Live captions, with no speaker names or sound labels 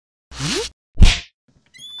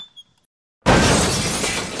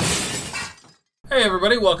Hey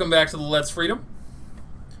everybody, welcome back to the Let's Freedom.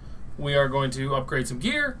 We are going to upgrade some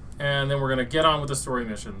gear, and then we're going to get on with the story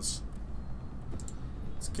missions.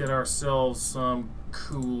 Let's get ourselves some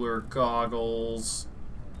cooler goggles.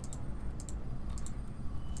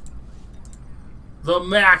 The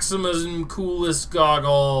maximum coolest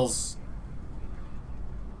goggles!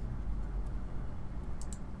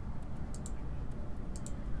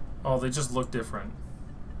 Oh, they just look different.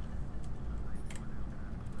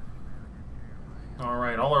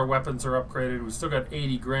 Alright, all our weapons are upgraded. We've still got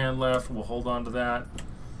 80 grand left. We'll hold on to that.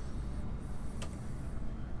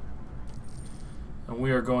 And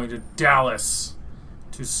we are going to Dallas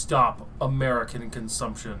to stop American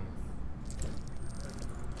consumption.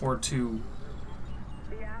 Or to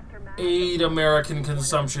aid American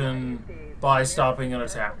consumption by stopping an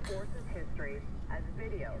attack.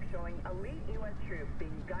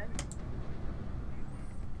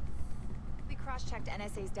 Checked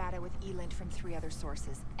NSA's data with ELINT from 3 other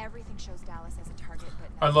sources. Everything shows Dallas as a target,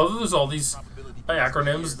 but I love that there's all these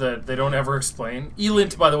acronyms that they don't ever explain.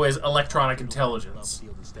 ELINT, by the way, is electronic intelligence.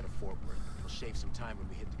 Instead of Fort Worth. It'll shave some time when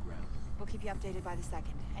we hit the ground. We'll keep you updated by the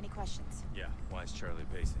second. Any questions? Yeah. Why is Charlie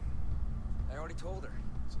pacing? I already told her.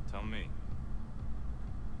 So tell me.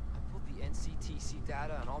 I pulled the NCTC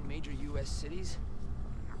data on all major U.S. cities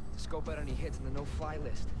to scope out any hits on the no-fly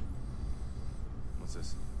list. What's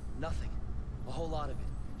this? Nothing. A whole lot of it.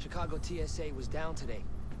 Chicago TSA was down today.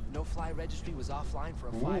 The no-fly registry was offline for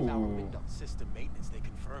a 5-hour window. System maintenance, they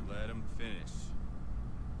confirmed. Let him finish.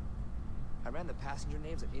 I ran the passenger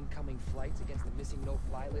names of incoming flights against the missing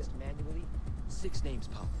no-fly list manually. 6 names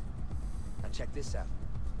popped. Now check this out.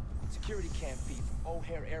 Security cam feed from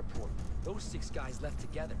O'Hare Airport. Those 6 guys left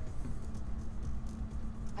together.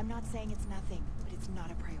 I'm not saying it's nothing, but it's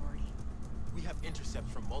not a priority. We have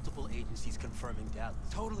intercepts from multiple agencies confirming Dallas.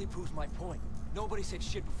 Totally proves my point. Nobody said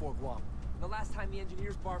shit before Guam. And the last time the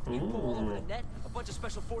engineers barfed info all over the net, a bunch of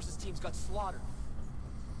special forces teams got slaughtered.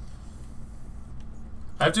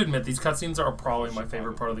 I have to admit, these cutscenes are probably my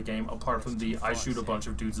favorite part of the game, apart from the I shoot a bunch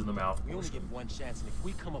of dudes in the mouth. We only get one chance, and if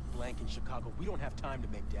we come up blank in Chicago, we don't have time to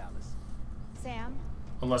make Dallas. Sam?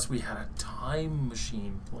 Unless we had a time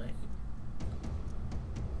machine plane.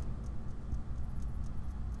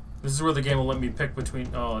 This is where the game will let me pick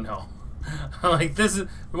between... Oh, no. Like, this is...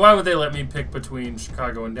 Why would they let me pick between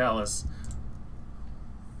Chicago and Dallas?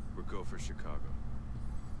 We'll go for Chicago.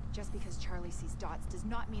 Just because Charlie sees dots does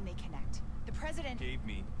not mean they connect. The president... Gave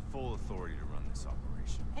me full authority to run this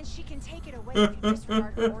operation. And she can take it away if you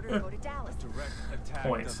disregard her order to go to Dallas. Direct attack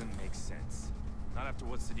Point. doesn't make sense. Not after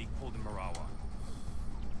what Sadiq pulled in Marawa.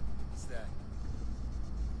 What's that?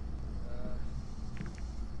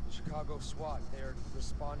 Chicago SWAT. They're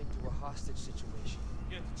responding to a hostage situation.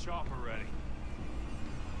 Get the chopper ready.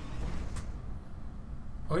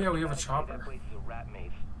 Oh yeah, we have a chopper.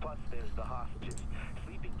 Plus, there's the hostages.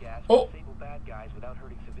 Sleeping gas Oh! will disable bad guys without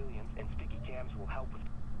hurting civilians, and sticky cams will help with...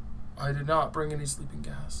 I did not bring any sleeping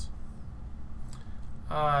gas.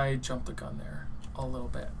 I jumped the gun there a little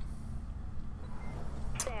bit.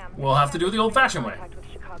 Sam, We'll have to do it the old-fashioned way. contact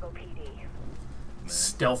with Chicago PD.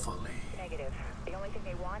 Stealthily. Negative. The only thing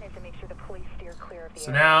they want is to make sure the police steer clear of the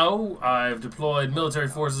So area. now I've deployed military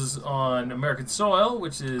forces on American soil,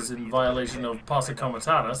 which is in violation of Posse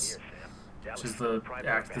Comitatus, which is the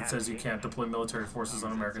act that says you can't deploy military forces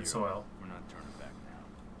on American soil. We're not turning back now.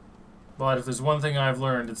 But if there's one thing I've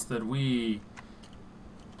learned, it's that we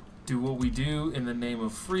do what we do in the name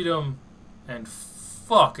of freedom and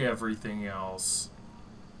fuck everything else.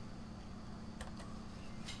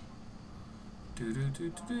 Do do do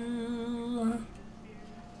do do.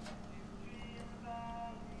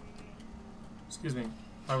 Excuse me.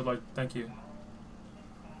 I would like. Thank you.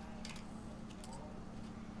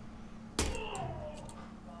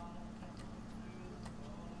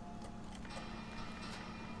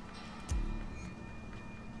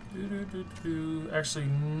 Do, do, do, do. Actually,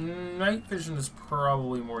 night vision is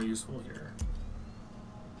probably more useful here.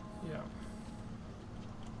 Yeah.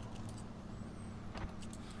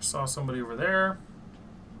 Saw somebody over there.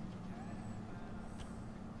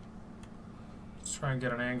 Let's try and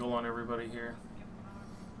get an angle on everybody here.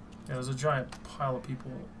 Yeah, there's a giant pile of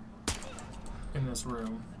people in this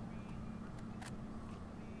room.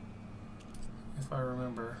 If I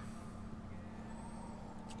remember.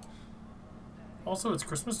 Also, it's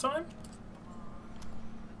Christmas time?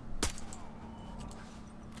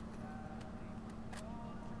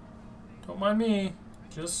 Don't mind me.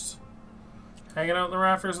 Just hanging out in the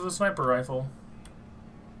rafters with a sniper rifle.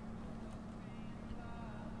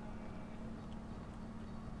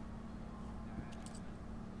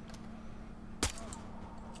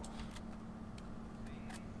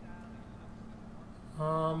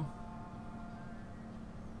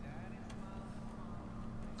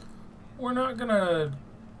 We're not gonna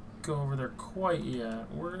go over there quite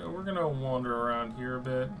yet. We're gonna wander around here a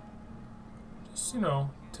bit. Just, you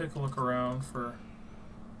know, take a look around for...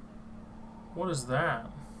 What is that?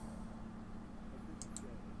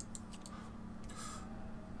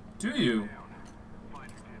 Do you?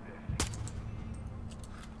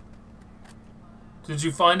 Did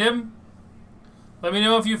you find him? Let me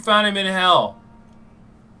know if you found him in hell.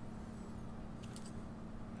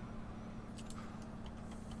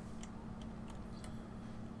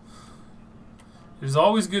 It is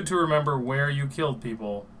always good to remember where you killed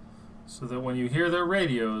people, so that when you hear their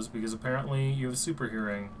radios, because apparently you have super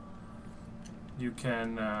hearing, you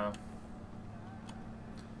can... How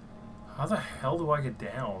the hell do I get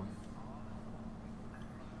down?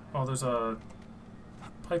 Oh, there's a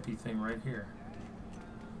pipey thing right here.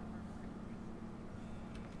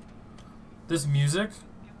 This music?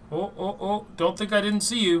 Oh, oh, oh, don't think I didn't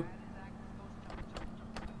see you.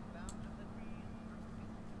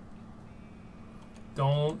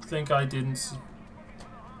 Don't think I didn't see...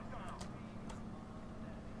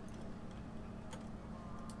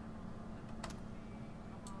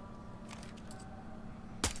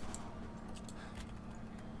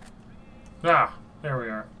 Ah, there we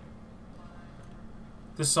are.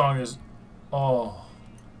 This song is... Oh.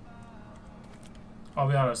 I'll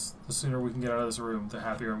be honest, the sooner we can get out of this room, the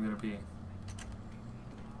happier I'm going to be.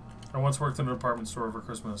 I once worked in a department store over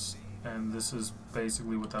Christmas, and this is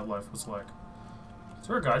basically what that life was like. Is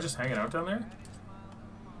there a guy just hanging out down there?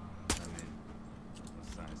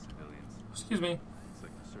 Excuse me. It's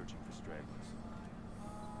like they're searching for stragglers.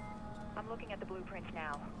 I'm looking at the blueprints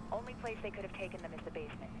now. Only place they could have taken them is the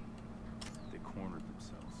basement. They cornered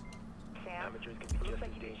themselves. Sam, Amateurs can be looks just like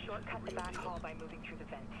as you can dangerous shortcut as the real back deal. hall by moving through the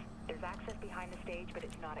vents. There's access behind the stage, but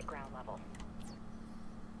it's not at ground level.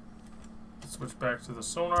 Switch back to the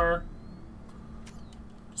sonar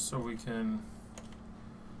so we can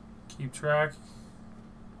keep track.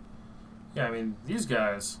 Yeah, I mean, these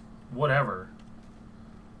guys, whatever.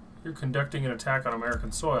 You're conducting an attack on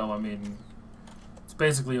American soil. I mean, it's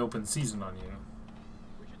basically open season on you.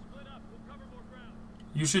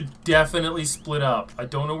 You should definitely split up. I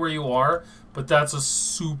don't know where you are, but that's a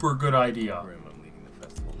super good idea. I'm leaving the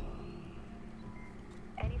festival.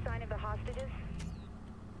 Any sign of the hostages?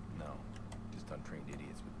 No, just untrained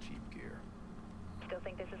idiots with cheap gear. Still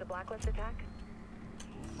think this is a blacklist attack?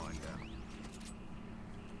 We'll find out.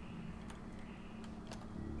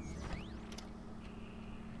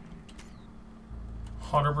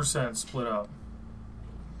 %, split up.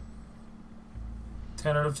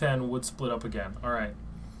 10 out of 10 would split up again. All right.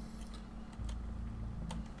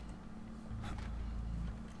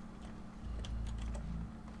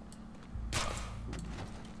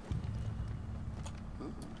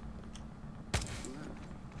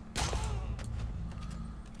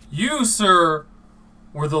 You, sir,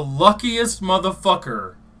 were the luckiest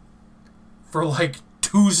motherfucker for like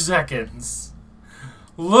 2 seconds.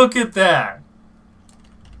 Look at that.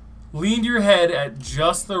 Leaned your head at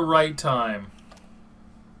just the right time.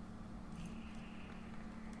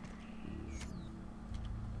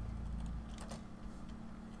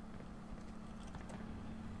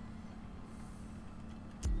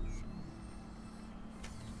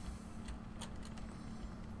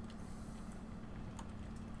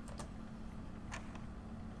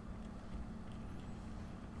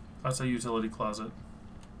 That's a utility closet.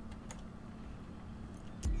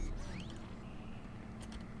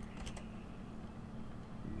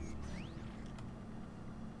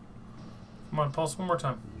 Come on, pulse one more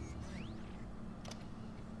time.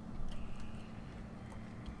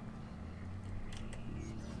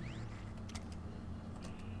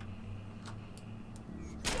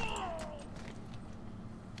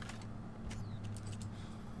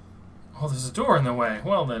 Oh, there's a door in the way.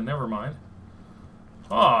 Well then, never mind.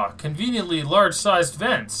 Ah, conveniently large-sized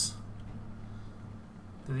vents.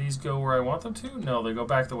 Do these go where I want them to? No, they go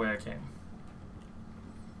back the way I came.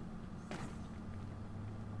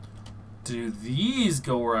 Do these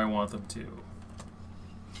go where I want them to?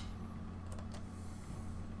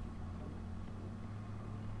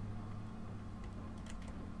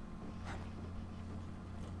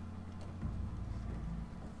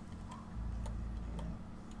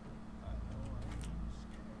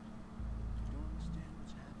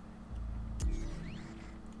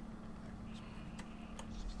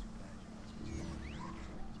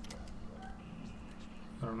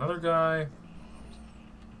 Got another guy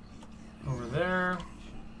over there.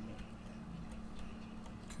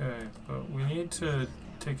 Okay, but we need to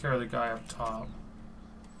take care of the guy up top.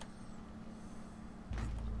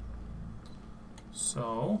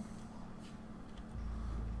 So,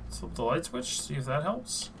 let's flip the light switch, see if that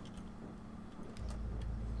helps.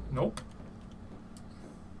 Nope.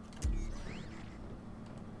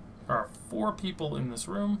 There are 4 people in this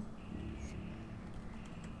room.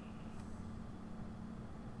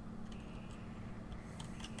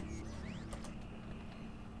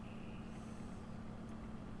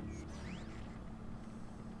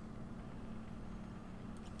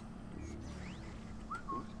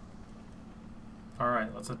 Alright,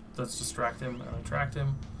 let's distract him and attract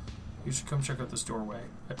him. You should come check out this doorway.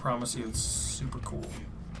 I promise you it's super cool.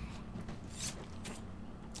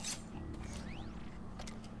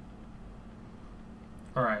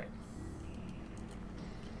 Alright.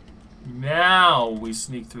 Now we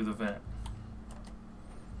sneak through the vent.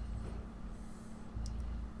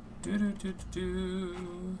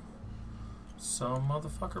 Do. Some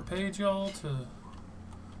motherfucker paid y'all to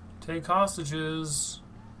take hostages.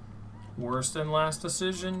 Worst and last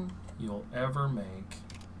decision you'll ever make.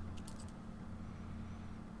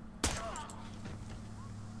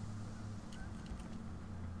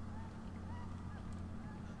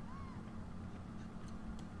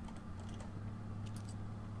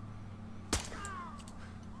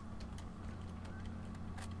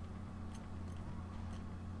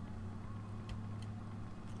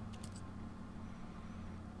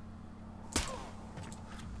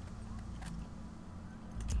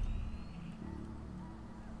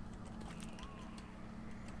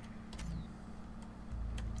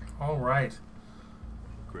 All right.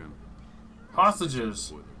 Grim.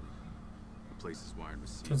 Hostages. The place is wired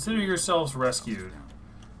with Consider yourselves rescued.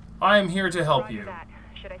 I am here to help you.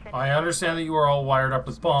 I understand that you are all wired up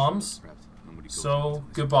with bombs, so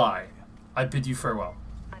goodbye. I bid you farewell.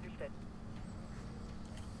 Understood.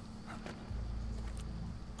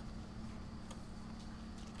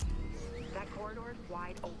 That corridor is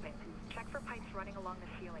wide open. Check for pipes running along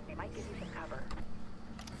the ceiling. They might give you some cover.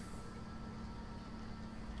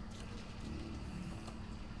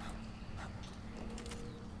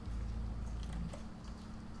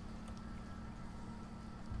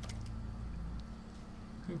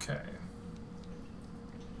 Okay.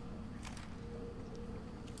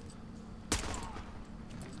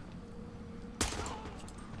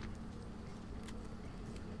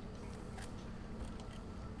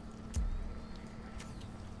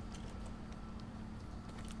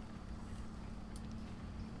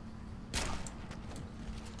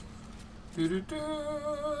 Do.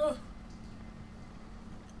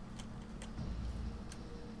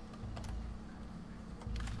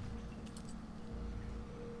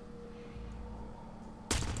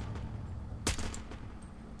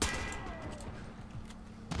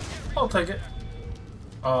 I'll take it.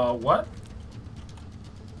 What?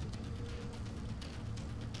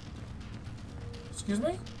 Excuse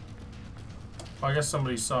me? Oh, I guess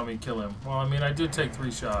somebody saw me kill him. Well, I mean, I did take 3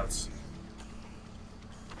 shots.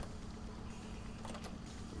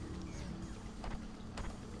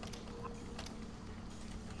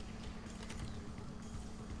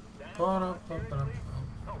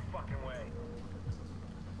 No fucking way.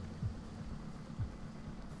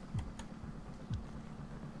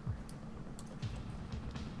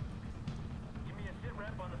 Give me a sit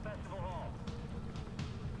rep on the festival hall.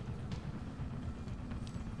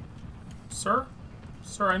 Sir?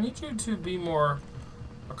 Sir, I need you to be more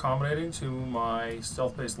accommodating to my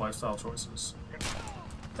stealth-based lifestyle choices.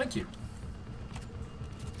 Thank you.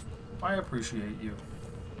 I appreciate you.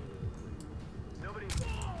 Nobody.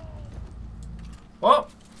 Oh!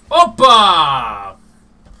 Opa!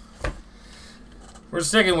 We're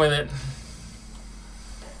sticking with it.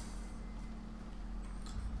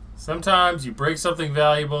 Sometimes you break something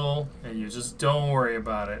valuable and you just don't worry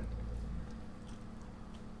about it.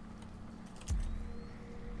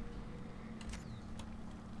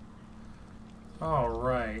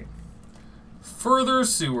 Alright. Further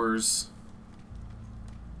sewers.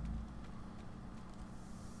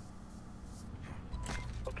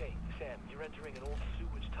 Okay, Sam, you're entering an old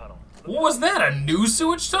sewage tunnel. What was that? A new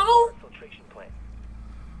sewage tunnel? Filtration plant.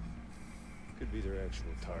 Could be their actual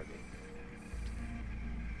target.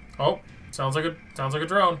 Oh, sounds like a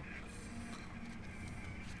drone.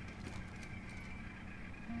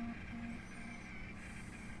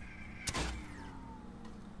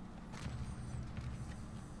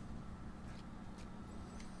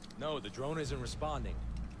 No, the drone isn't responding.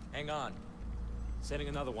 Hang on. Sending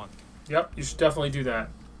another one. Yep, you should definitely do that.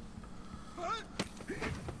 Your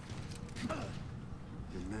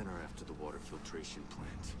men are after the water filtration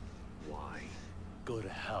plant. Why? Go to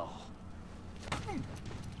hell.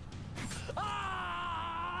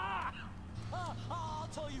 I'll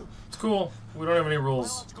tell you. It's cool. We don't have any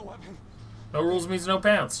rules. Biological weapon. No rules means no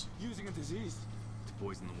pants. Using a disease. To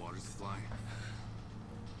poison the water supply.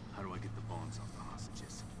 How do I get the bombs off the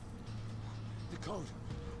hostages? The code.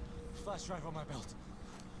 Flash drive on my belt.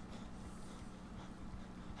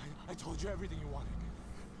 I told you everything you wanted.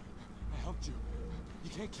 I helped you. You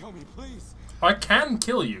can't kill me, please. I can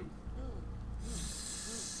kill you.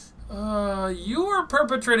 You are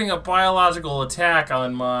perpetrating a biological attack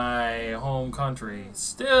on my home country.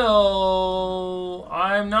 Still,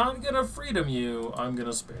 I'm not gonna freedom you. I'm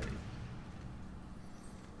gonna spare you.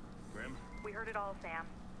 Grim, We heard it all, Sam.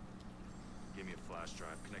 give me a flash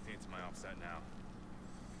drive. Connecting it to my offset now.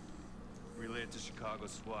 Relay it to Chicago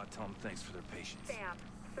SWAT. Tell them thanks for their patience. Sam,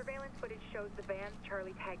 surveillance footage shows the van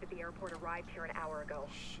Charlie tagged at the airport arrived here an hour ago.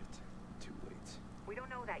 Shit. Too late. We don't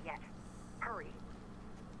know that yet. Hurry.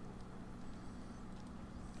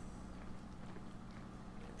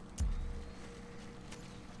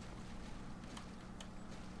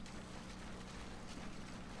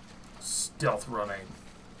 Stealth running.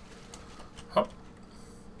 Hup.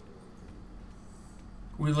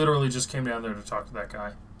 We literally just came down there to talk to that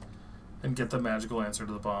guy and get the magical answer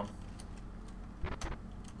to the bomb.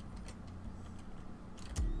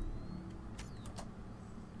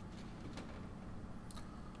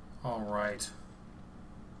 All right.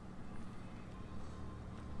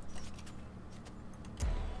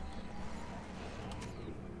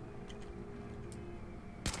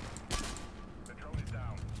 The drone is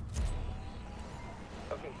down.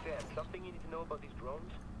 Okay, Sam, something you need to know about these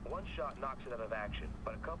drones? One shot knocks it out of action,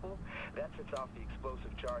 but a couple, that sets off the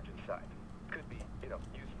explosive charge inside. Could be,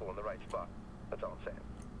 useful in the right spot. That's all I'm saying.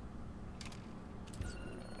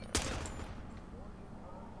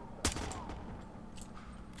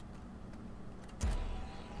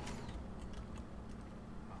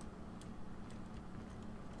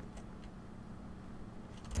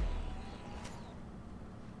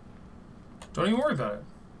 Don't even worry about it.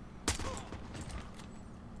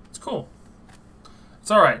 It's cool.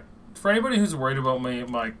 It's alright. For anybody who's worried about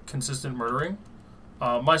my consistent murdering,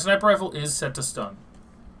 my sniper rifle is set to stun.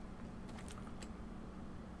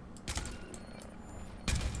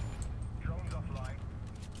 Drone's offline.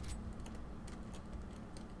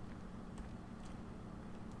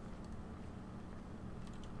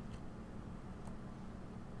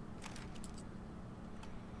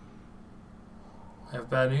 I have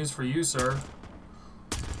bad news for you, sir.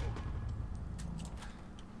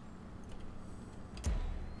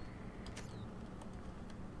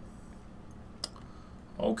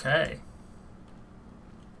 Okay.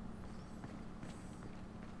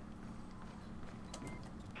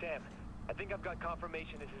 Sam, I think I've got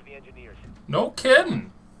confirmation this is the engineers. No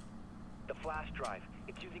kidding. The flash drive.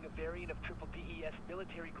 It's using a variant of triple DES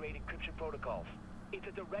military-grade encryption protocols. It's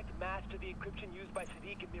a direct match to the encryption used by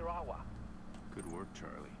Sadiq and Mirawa. Good work,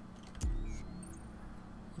 Charlie.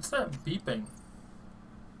 What's that beeping?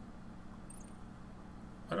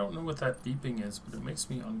 I don't know what that beeping is, but it makes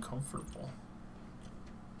me uncomfortable.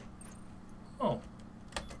 Oh.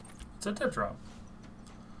 It's a dead drop.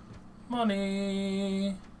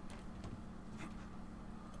 Money!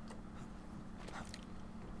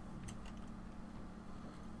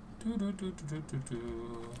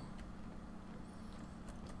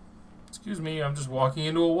 Excuse me, I'm just walking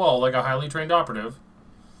into a wall like a highly trained operative.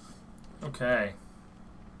 Okay.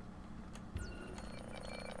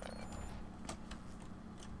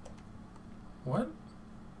 What?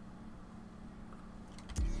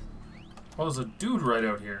 Oh, there's a dude right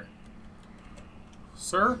out here.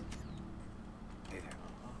 Sir? Hey there.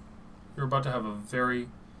 You're about to have a very,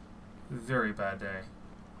 very bad day.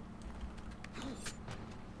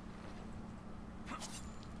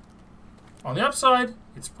 On the upside,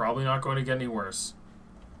 it's probably not going to get any worse.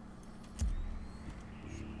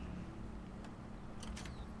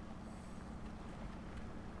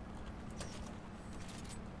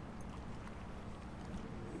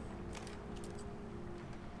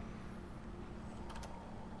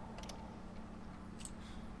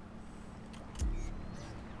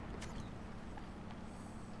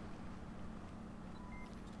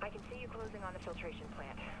 I can see you closing on the filtration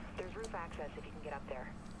plant. There's roof access if you can get up there.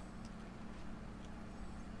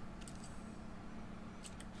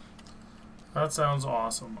 That sounds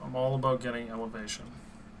awesome. I'm all about getting elevation.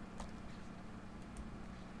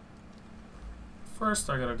 First,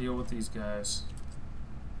 I gotta deal with these guys.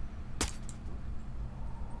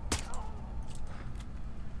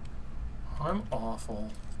 I'm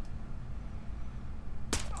awful.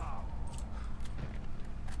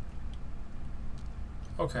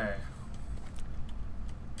 Okay.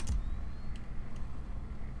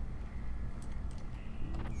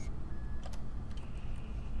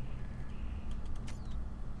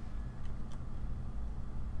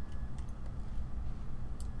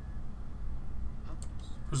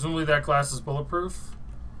 Presumably that glass is bulletproof.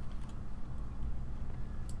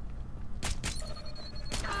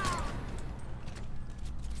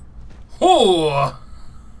 Oh!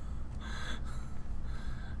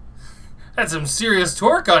 That's some serious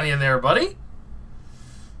torque on you there, buddy.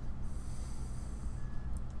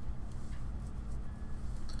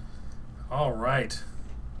 All right.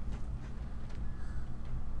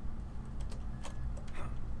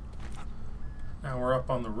 Now we're up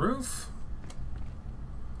on the roof.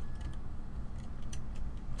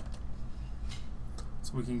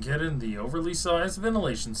 So we can get in the overly sized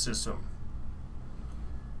ventilation system.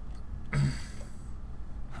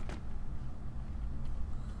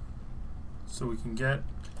 So we can get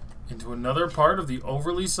into another part of the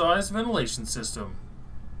overly sized ventilation system.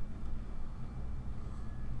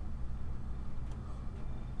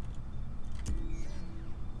 We're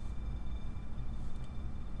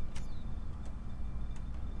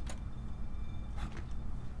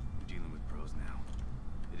dealing with pros now.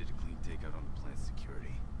 They did a clean takeout on the plant's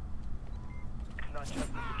security. It's not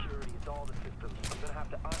just the security, it's all the systems. I'm gonna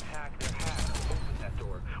have to unhack their hack to open that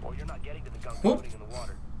door, or you're not getting to the gunk floating in the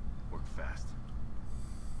water. Work fast.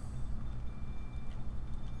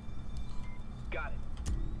 Got it.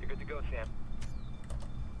 You're good to go, Sam.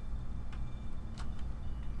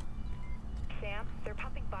 Sam, they're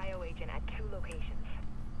pumping bioagent at 2 locations.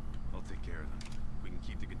 I'll take care of them. We can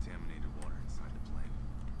keep the contaminated water inside the plant.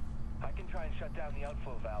 I can try and shut down the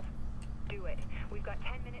outflow valve. Do it. We've got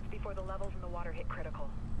 10 minutes before the levels in the water hit critical.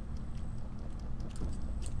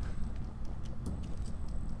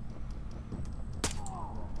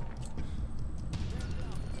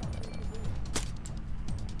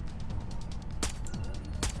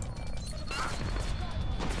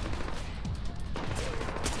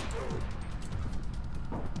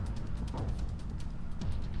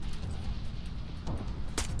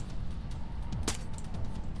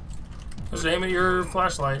 Just aim at your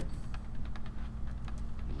flashlight. A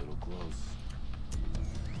little close.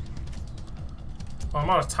 Oh, I'm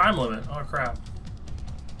on a time limit. Oh, crap.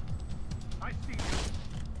 I see you.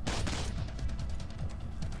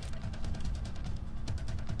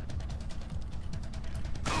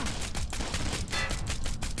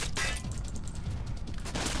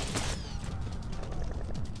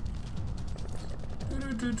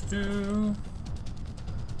 Do-do-do-do-do.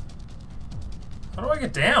 How do I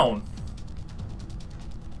get down?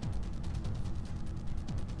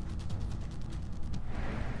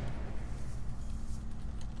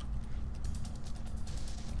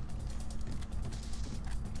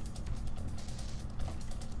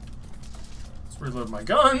 Let's reload my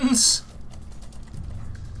guns.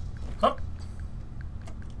 Up.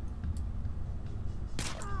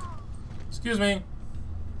 Excuse me.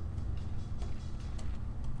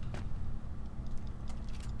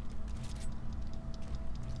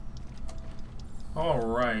 All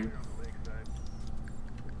right.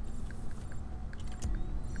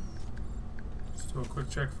 Let's do a quick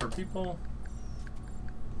check for people.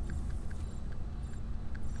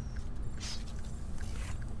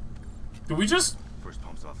 Did we just First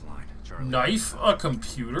pump's offline. Charlie. knife a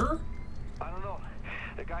computer? I don't know.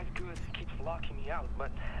 The guy's good, keeps locking me out,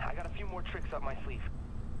 but I got a few more tricks up my sleeve.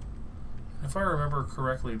 If I remember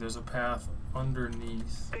correctly, there's a path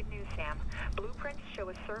underneath. Good news, Sam. Blueprints show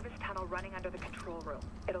a service tunnel running under the control room.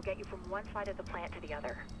 It'll get you from one side of the plant to the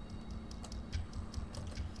other.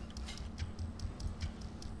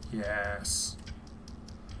 Yes.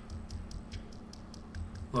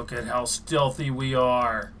 Look at how stealthy we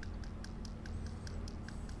are.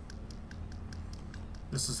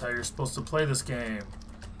 This is how you're supposed to play this game.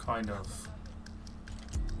 Kind of.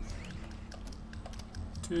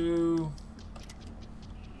 2.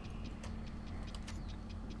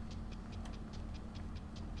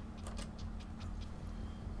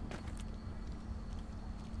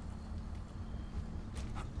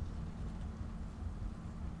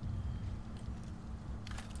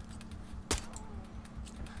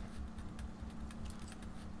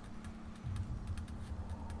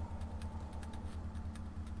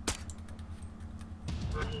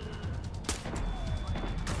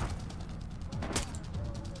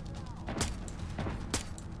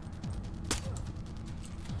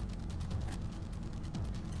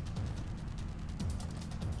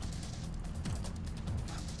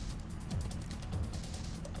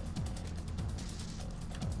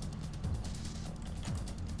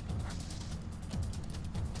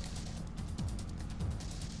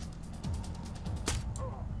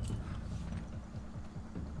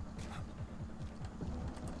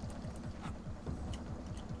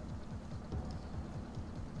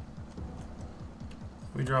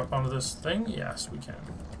 We drop onto this thing? Yes, we can.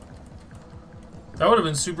 That would have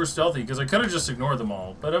been super stealthy, because I could have just ignored them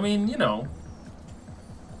all. But, I mean, you know.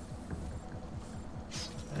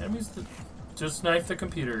 Enemies that just knife the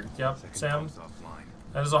computer. Yep, Sam.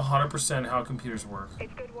 That is 100% how computers work.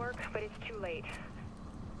 It's good work, but it's too late.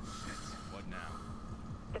 What now?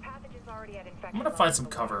 The pathogen's already at infection. I'm gonna find some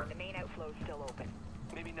cover. The main outflow's still open.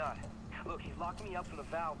 Maybe not. Look, he's locked me up from the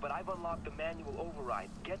valve, but I've unlocked the manual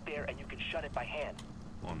override. Get there and you can shut it by hand.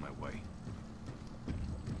 On my way.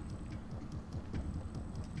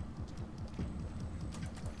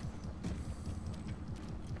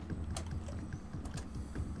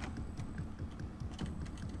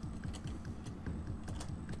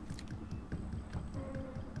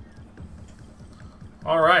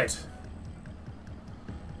 All right.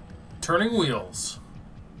 Turning wheels.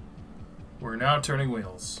 We're now turning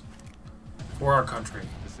wheels. For our country.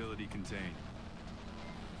 Facility contained.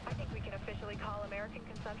 I think we can officially call American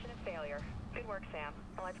consumption a failure. Good work, Sam.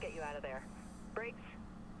 Now let's get you out of there. Briggs?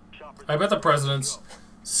 I bet the president's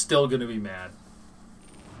still gonna be mad.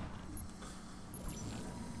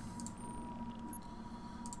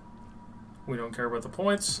 We don't care about the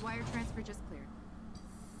points. Wire transfer just cleared.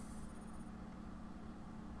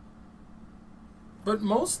 But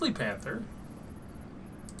mostly Panther.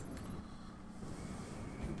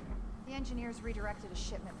 The engineers redirected a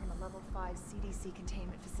shipment from a level 5 CDC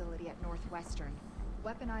containment facility at Northwestern.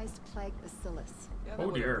 Weaponized plague bacillus. Yeah, Oh, that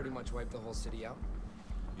would dear. have pretty much wiped the whole city out.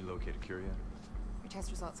 You located Curia? Your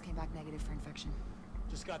test results came back negative for infection.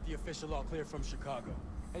 Just got the official all clear from Chicago.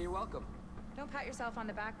 Hey, you're welcome. Don't pat yourself on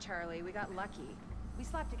the back, Charlie. We got lucky. We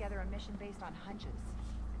slapped together a mission based on hunches.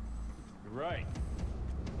 You're right.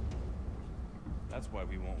 That's why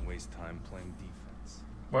we won't waste time playing defense.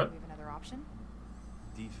 What? Do we have another option?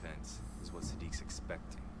 Defense is what Sadiq's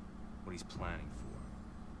expecting, what he's planning for.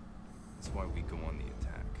 That's why we go on the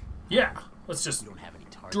attack. Yeah. Let's just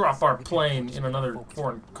drop our plane in another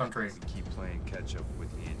foreign country. If we keep playing catch up with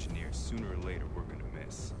the engineers, sooner or later we're gonna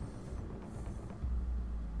miss.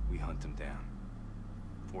 We hunt them down,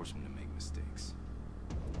 force them to make mistakes.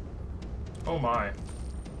 Oh my.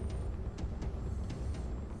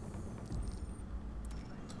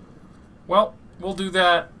 Well, we'll do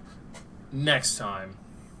that next time.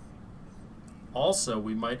 Also,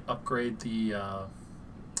 we might upgrade the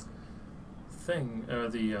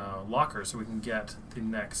locker so we can get the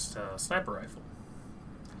next sniper rifle.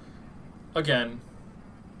 Again,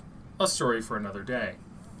 a story for another day.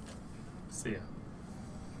 See ya.